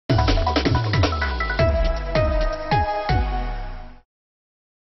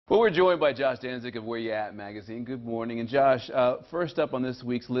Well, we're joined by Josh Danzig of Where You At magazine. Good morning. And Josh, first up on this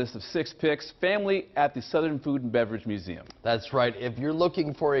week's list of 6 picks, family at the Southern Food and Beverage Museum. That's right. If you're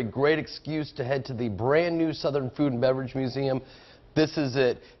looking for a great excuse to head to the brand new Southern Food and Beverage Museum, this is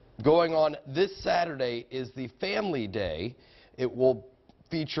it. Going on this Saturday is the Family Day. It will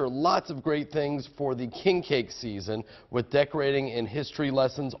feature lots of great things for the king cake season with decorating and history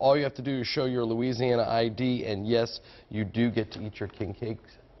lessons. All you have to do is show your Louisiana ID, and yes, you do get to eat your king cakes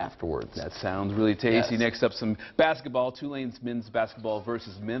afterwards. That sounds really tasty. Yes. Next up, some basketball. Tulane's men's basketball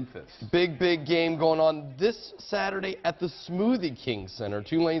versus Memphis. Big game going on this Saturday at the Smoothie King Center.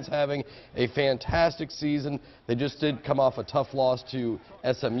 Tulane's having a fantastic season. They just did come off a tough loss to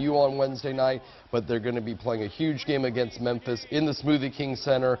SMU on Wednesday night, but they're going to be playing a huge game against Memphis in the Smoothie King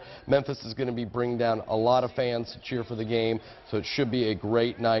Center. Memphis is going to be bringing down a lot of fans to cheer for the game, so it should be a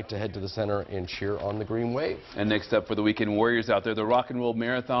great night to head to the center and cheer on the Green Wave. And next up for the weekend warriors out there, the Rock and Roll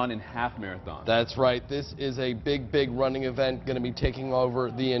Marathon and Half Marathon. That's right. This is a big running event going to be taking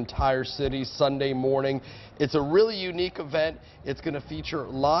over the entire city Sunday morning. It's a really unique event. It's going to feature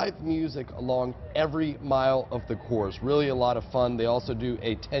live music along every mile of the course. Really a lot of fun. They also do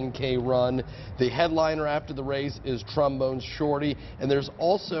a 10K run. The headliner after the race is Trombone Shorty, and there's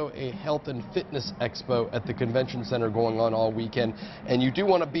also a health and fitness expo at the convention center going on all weekend. And you do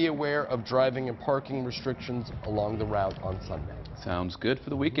want to be aware of driving and parking restrictions along the route on Sunday. Sounds good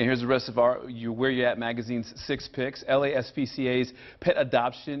for the weekend. Here's the rest of our Where You At magazine's 6 picks. LASPCA's Pet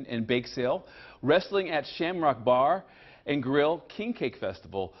Adoption and Bake Sale, Wrestling at Shamrock Bar and Grill, King Cake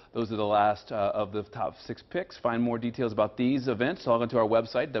Festival. Those are the last of the top 6 picks. Find more details about these events. Log onto our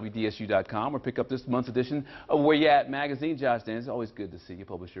website, WDSU.com, or pick up this month's edition of Where You At magazine. Josh Dan, it's always good to see you,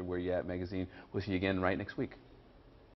 publisher Where You At magazine. We'll see you again right next week.